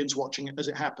with the audience watching it as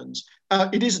it happens.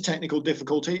 It is a technical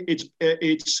difficulty.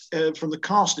 It's from the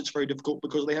cast, it's very difficult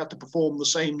because they have to perform the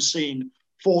same scene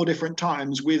 4 different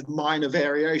times with minor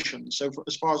variations. So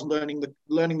as far as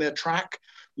learning their track,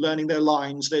 learning their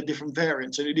lines, their different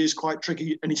variants, and it is quite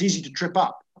tricky, and it's easy to trip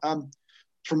up.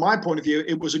 From my point of view,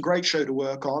 it was a great show to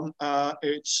work on.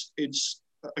 It's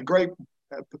a great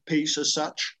piece as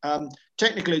such.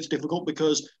 Technically, it's difficult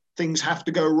because things have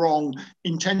to go wrong,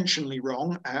 intentionally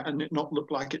wrong, and it not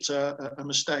look like it's a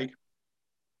mistake.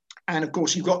 And of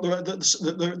course, you've got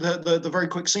the very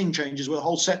quick scene changes where the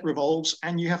whole set revolves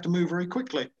and you have to move very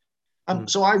quickly.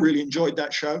 So I really enjoyed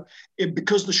that show.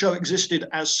 Because the show existed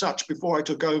as such before I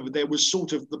took over, there was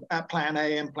sort of the plan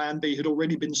A and plan B had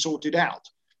already been sorted out.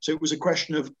 So it was a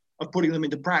question of putting them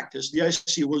into practice. The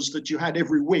issue was that you had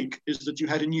every week is that you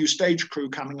had a new stage crew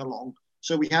coming along.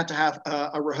 So we had to have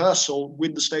a rehearsal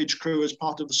with the stage crew as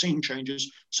part of the scene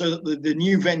changes so that the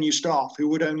new venue staff, who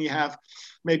would only have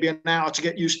maybe an hour to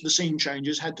get used to the scene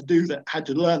changes, had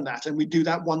to learn that. And we do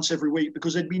that once every week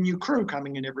because there'd be new crew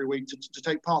coming in every week to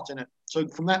take part in it. So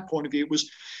from that point of view, it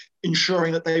was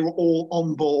ensuring that they were all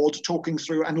on board, talking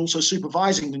through and also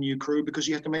supervising the new crew, because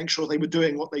you have to make sure they were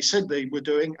doing what they said they were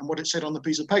doing and what it said on the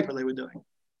piece of paper they were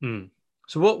doing.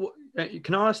 So what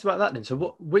can I ask about that then?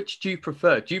 So which do you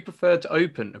prefer? Do you prefer to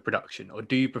open a production, or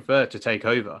do you prefer to take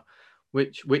over?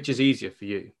 Which is easier for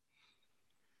you?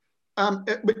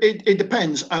 It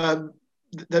depends.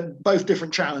 They're both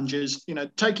different challenges.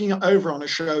 Taking over on a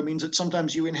show means that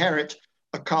sometimes you inherit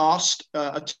a cast,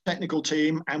 a technical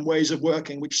team, and ways of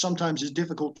working, which sometimes is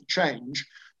difficult to change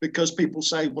because people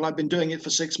say, well, I've been doing it for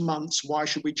 6 months. Why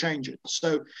should we change it?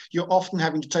 So you're often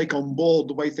having to take on board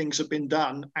the way things have been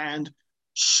done and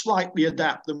slightly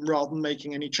adapt them rather than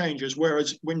making any changes.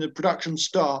 Whereas when the production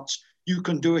starts, you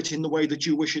can do it in the way that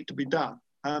you wish it to be done.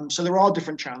 So there are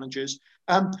different challenges.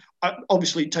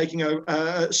 Obviously,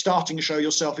 starting a show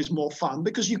yourself is more fun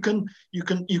because you can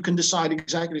decide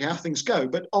exactly how things go.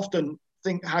 But often,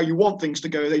 think how you want things to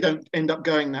go. They don't end up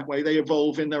going that way. They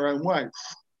evolve in their own way.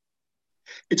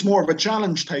 It's more of a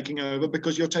challenge taking over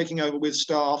because you're taking over with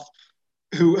staff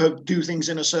who do things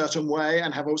in a certain way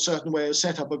and have a certain way of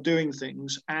setup of doing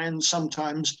things. And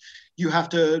sometimes you have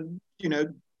to,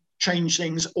 change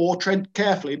things or tread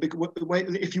carefully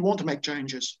if you want to make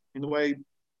changes in the way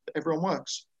that everyone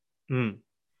works. And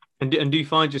do you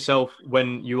find yourself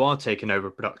when you are taking over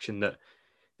a production that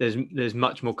there's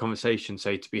much more conversation,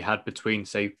 say, to be had between,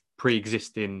 say,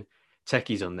 pre-existing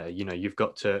techies on there? You've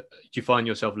got to. Do you find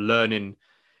yourself learning,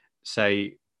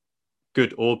 say,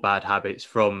 good or bad habits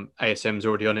from ASM's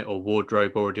already on it or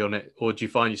wardrobe already on it, or do you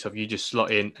find yourself you just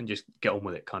slot in and just get on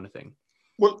with it, kind of thing?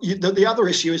 Well, the other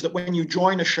issue is that when you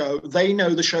join a show, they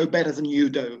know the show better than you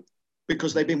do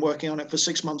because they've been working on it for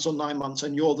 6 months or 9 months,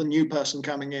 and you're the new person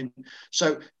coming in.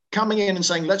 So coming in and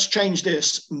saying, let's change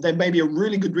this, there may be a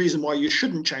really good reason why you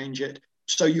shouldn't change it.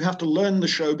 So you have to learn the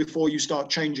show before you start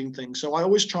changing things. So I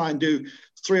always try and do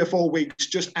 3 or 4 weeks,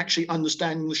 just actually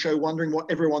understanding the show, wondering what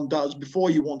everyone does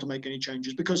before you want to make any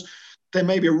changes, because there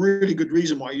may be a really good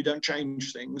reason why you don't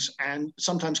change things. And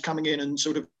sometimes coming in and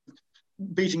sort of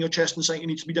beating your chest and saying it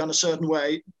needs to be done a certain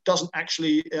way doesn't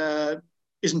actually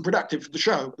isn't productive for the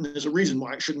show, and there's a reason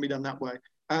why it shouldn't be done that way.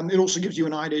 It also gives you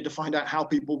an idea to find out how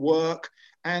people work,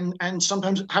 and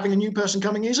sometimes having a new person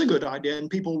coming is a good idea,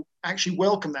 and people actually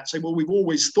welcome that, say, well, we've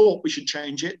always thought we should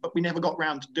change it, but we never got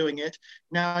round to doing it.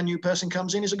 Now a new person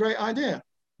comes in is a great idea.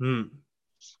 Do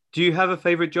you have a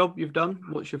favorite job you've done?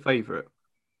 What's your favorite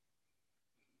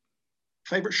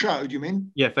show, do you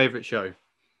mean? Yeah, favorite show.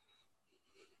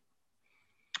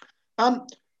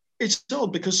 It's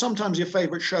odd because sometimes your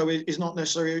favorite show is not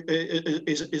necessarily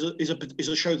is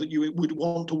a show that you would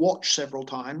want to watch several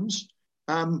times.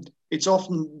 It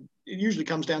usually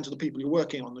comes down to the people you're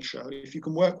working on the show. If you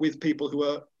can work with people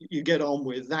who you get on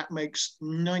with, that makes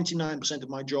 99% of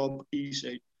my job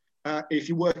easy. If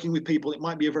you're working with people, it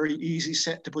might be a very easy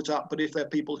set to put up, but if they're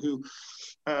people who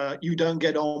you don't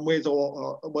get on with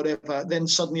or whatever, then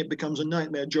suddenly it becomes a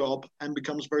nightmare job and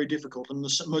becomes very difficult. And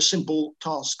the most simple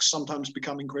tasks sometimes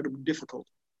become incredibly difficult.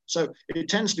 So it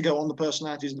tends to go on the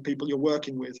personalities of the people you're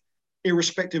working with,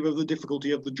 irrespective of the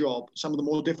difficulty of the job. Some of the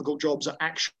more difficult jobs are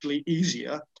actually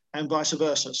easier and vice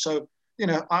versa. So,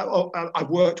 I've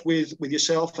worked with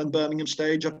yourself and Birmingham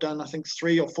Stage. I've done, I think,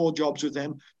 3 or 4 jobs with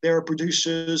them. They're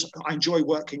producers I enjoy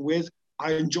working with.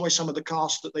 I enjoy some of the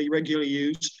cast that they regularly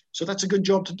use. So that's a good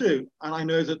job to do. And I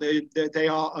know that they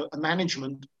are a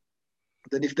management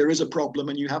that if there is a problem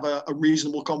and you have a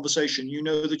reasonable conversation, you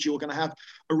know that you're going to have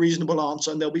a reasonable answer,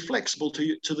 and they'll be flexible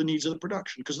to the needs of the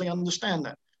production because they understand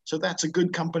that. So that's a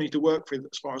good company to work with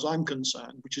as far as I'm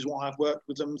concerned, which is why I've worked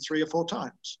with them 3 or 4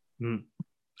 times. Mm.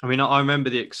 I mean, I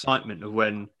remember the excitement of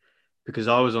when, because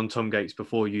I was on Tom Gates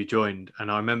before you joined,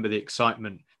 and I remember the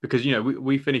excitement because,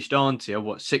 we finished Auntie,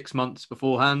 6 months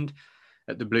beforehand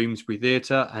at the Bloomsbury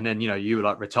Theatre, and then, you were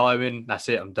like retiring, that's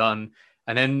it, I'm done.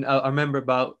 And then I remember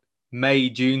about May,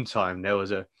 June time, there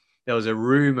was a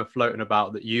rumour floating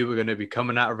about that you were going to be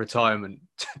coming out of retirement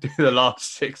to do the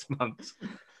last 6 months.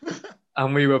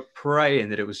 And we were praying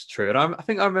that it was true. And I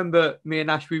think I remember me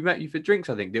and Ash, we met you for drinks,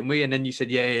 I think, didn't we? And then you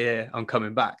said, yeah, I'm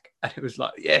coming back. And it was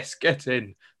like, yes, get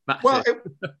in. Massive. Well,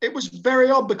 it was very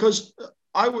odd because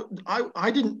I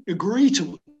didn't agree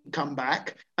to come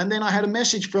back. And then I had a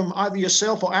message from either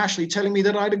yourself or Ashley telling me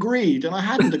that I'd agreed, and I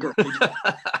hadn't agreed.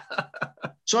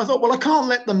 So I thought, well, I can't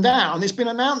let them down. It's been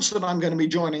announced that I'm going to be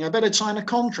joining. I better sign a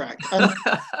contract.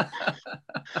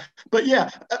 But yeah,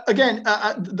 again,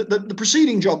 the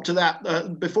preceding job to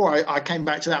that, before I came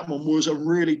back to that one, was a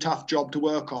really tough job to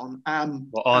work on.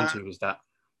 What Auntie was that?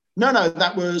 No,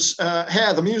 that was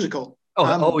Hair, the musical.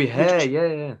 Hair,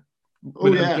 yeah.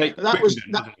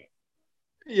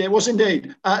 Yeah, it was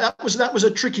indeed. That was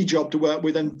a tricky job to work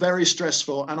with and very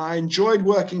stressful. And I enjoyed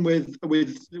working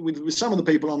with some of the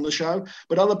people on the show,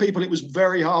 but other people, it was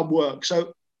very hard work.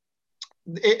 So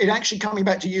it actually, coming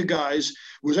back to you guys,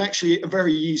 was actually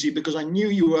very easy because I knew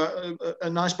you were a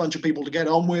nice bunch of people to get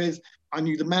on with. I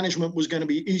knew the management was going to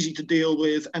be easy to deal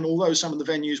with. And although some of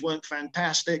the venues weren't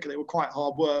fantastic, they were quite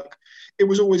hard work, it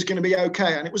was always going to be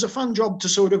okay. And it was a fun job to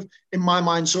sort of, in my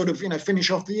mind, finish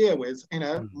off the year with.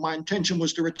 My intention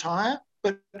was to retire,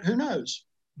 but who knows?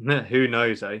 Who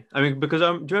knows, eh? I mean, because do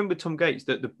you remember Tom Gates,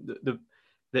 that the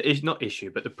is not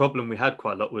issue, but the problem we had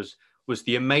quite a lot was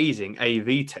the amazing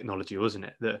AV technology, wasn't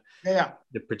it?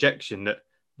 The projection that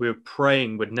we were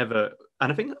praying would never,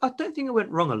 and I don't think it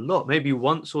went wrong a lot. Maybe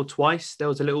once or twice there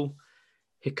was a little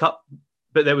hiccup,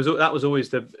 but that was always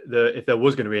the if there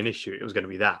was going to be an issue, it was going to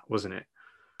be that, wasn't it?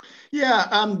 Yeah,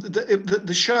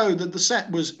 the show, the set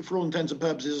was, for all intents and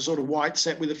purposes, a sort of white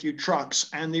set with a few trucks,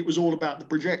 and it was all about the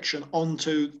projection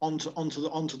onto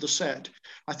the set.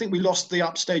 I think we lost the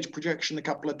upstage projection a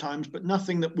couple of times, but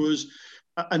nothing that was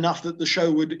enough that the show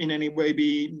would in any way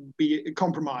be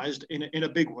compromised in a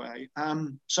big way.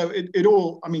 So it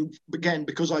all, I mean, again,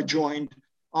 because I joined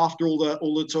after all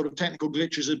the sort of technical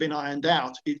glitches had been ironed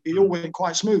out, it all went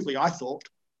quite smoothly, I thought.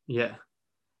 Yeah.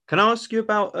 Can I ask you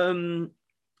about,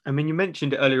 I mean, you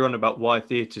mentioned it earlier on about why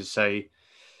theatres say,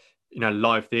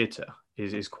 live theatre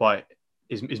is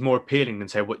more appealing than,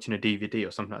 say, watching a DVD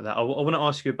or something like that. I want to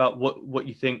ask you about what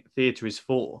you think theatre is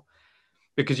for.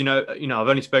 Because, I've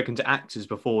only spoken to actors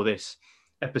before this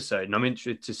episode, and I'm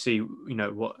interested to see,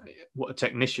 what a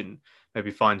technician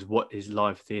maybe finds what is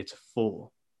live theatre for.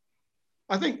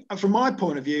 I think from my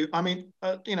point of view, I mean,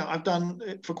 I've done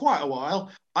it for quite a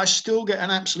while. I still get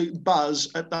an absolute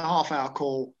buzz at the half-hour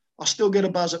call. I still get a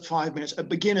buzz at 5 minutes. At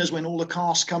beginners, when all the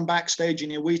cast come backstage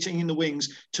and you're waiting in the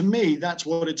wings, to me, that's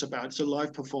what it's about. It's a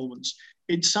live performance.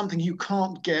 It's something you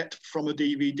can't get from a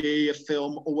DVD, a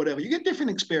film, or whatever. You get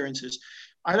different experiences.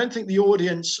 I don't think the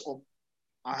audience, or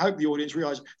I hope the audience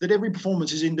realize that every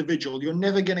performance is individual. You're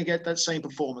never going to get that same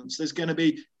performance. There's going to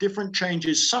be different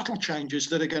changes, subtle changes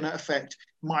that are going to affect,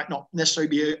 might not necessarily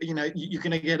be, you're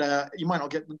going to get you might not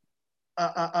get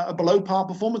a below par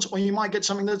performance, or you might get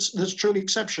something that's truly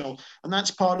exceptional. And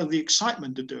that's part of the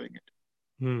excitement of doing it.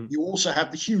 You also have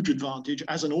the huge advantage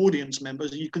as an audience member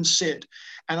that you can sit,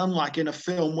 and unlike in a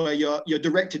film where you're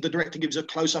directed, the director gives a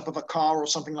close-up of a car or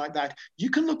something like that, you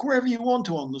can look wherever you want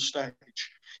to on the stage.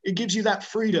 It gives you that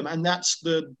freedom, and that's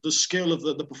the skill of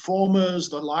the performers,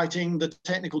 the lighting, the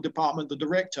technical department, the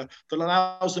director, that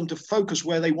allows them to focus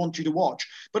where they want you to watch.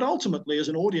 But ultimately, as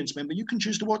an audience member, you can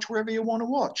choose to watch wherever you want to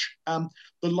watch. The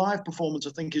live performance,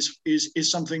 I think,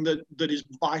 is something that is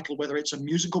vital, whether it's a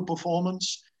musical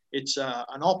performance, it's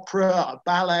an opera, a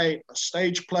ballet, a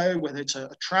stage play, whether it's a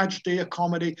tragedy, a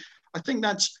comedy. I think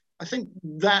that's I think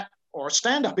that, or a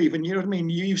stand-up even, you know what I mean?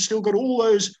 You've still got all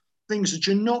those things that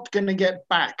you're not going to get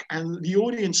back, and the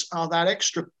audience are that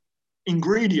extra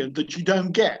ingredient that you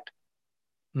don't get.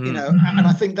 You know, and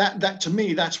I think that to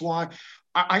me, that's why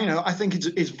I think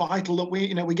it's vital that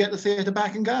we get the theatre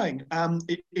back and going.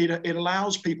 It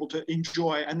allows people to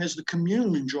enjoy, and there's the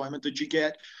communal enjoyment that you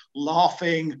get,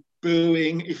 laughing,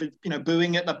 booing. If it,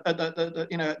 booing at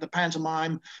the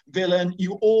pantomime villain,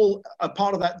 you all are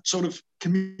part of that sort of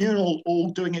communal,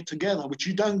 all doing it together, which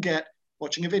you don't get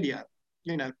watching a video.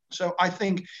 So I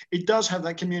think it does have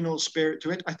that communal spirit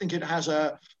to it. I think it has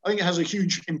a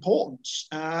huge importance,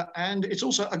 and it's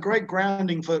also a great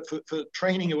grounding for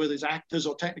training with his actors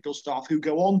or technical staff who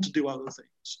go on to do other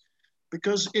things,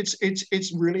 because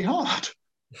it's really hard.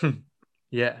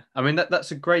 Yeah, I mean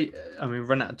that's a great. I mean,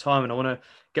 run out of time, and I want to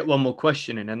get one more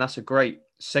question in, and that's a great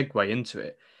segue into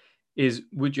it.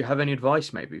 Would you have any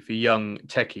advice maybe for young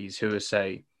techies who are,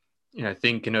 say,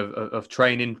 thinking of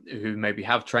training, who maybe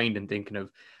have trained and thinking of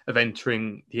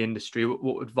entering the industry?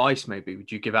 What advice maybe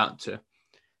would you give out to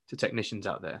technicians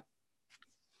out there?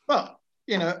 Well,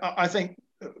 I think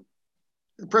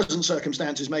the present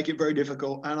circumstances make it very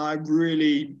difficult, and I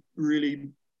really, really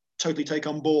totally take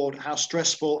on board how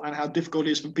stressful and how difficult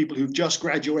it is for people who've just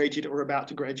graduated or about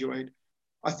to graduate.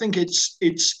 I think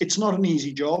it's not an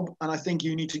easy job, and I think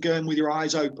you need to go in with your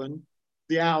eyes open.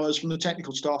 The hours from the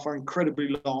technical staff are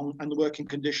incredibly long, and the working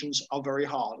conditions are very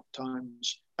hard at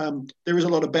times. There is a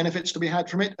lot of benefits to be had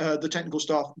from it. The technical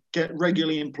staff get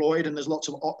regularly employed, and there's lots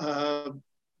of,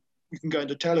 you can go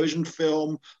into television,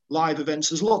 film, live events.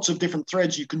 There's lots of different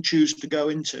threads you can choose to go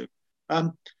into.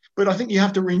 But I think you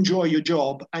have to enjoy your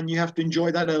job, and you have to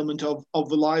enjoy that element of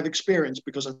the live experience,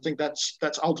 because I think that's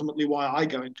ultimately why I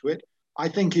go into it. I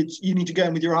think you need to go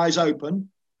in with your eyes open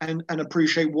and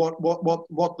appreciate what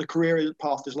the career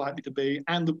path is likely to be,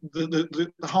 and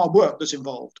the hard work that's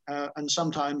involved. And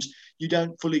sometimes you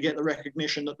don't fully get the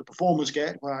recognition that the performers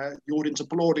get, where the audience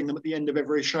applauding them at the end of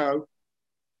every show,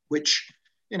 which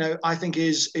I think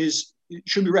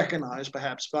should be recognised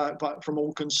perhaps but from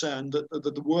all concerned, that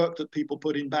the work that people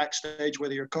put in backstage,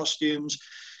 whether you're costumes,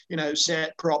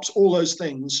 set, props, all those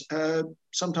things,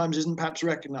 sometimes isn't perhaps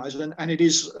recognised, and it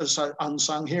is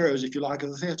unsung heroes, if you like,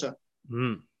 of the theatre.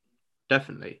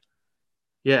 Definitely.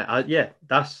 Yeah.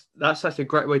 That's a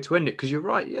great way to end it, because you're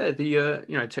right. Yeah,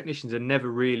 the technicians are never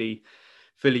really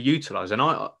fully utilised, and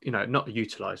not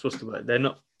utilised. What's the word?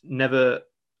 They're never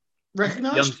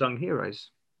recognised. Unsung heroes.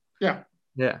 Yeah.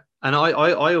 And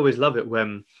I always love it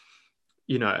when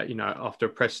after a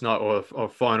press night or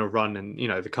final run, and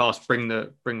the cast bring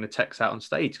the techs out on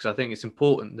stage, because I think it's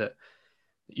important that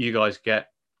you guys get.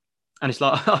 And it's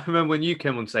like, I remember when you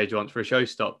came on stage once for a show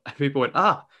stop, and people went,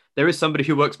 there is somebody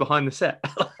who works behind the set.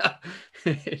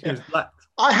 Yeah.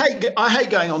 I hate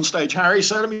going on stage, Harry,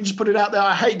 so let me just put it out there.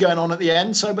 I hate going on at the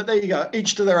end, but there you go,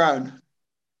 each to their own.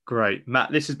 Great.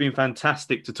 Matt, this has been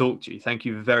fantastic to talk to you. Thank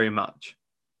you very much.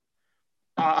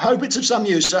 I hope it's of some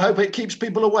use. I hope it keeps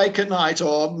people awake at night,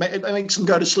 or makes them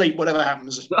go to sleep, whatever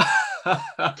happens.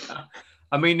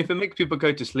 I mean, if it makes people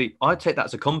go to sleep, I'd take that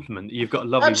as a compliment. You've got a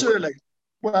lovely Absolutely. Voice.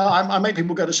 Well, I make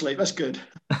people go to sleep. That's good.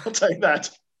 I'll take that.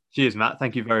 Cheers, Matt.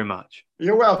 Thank you very much.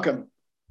 You're welcome.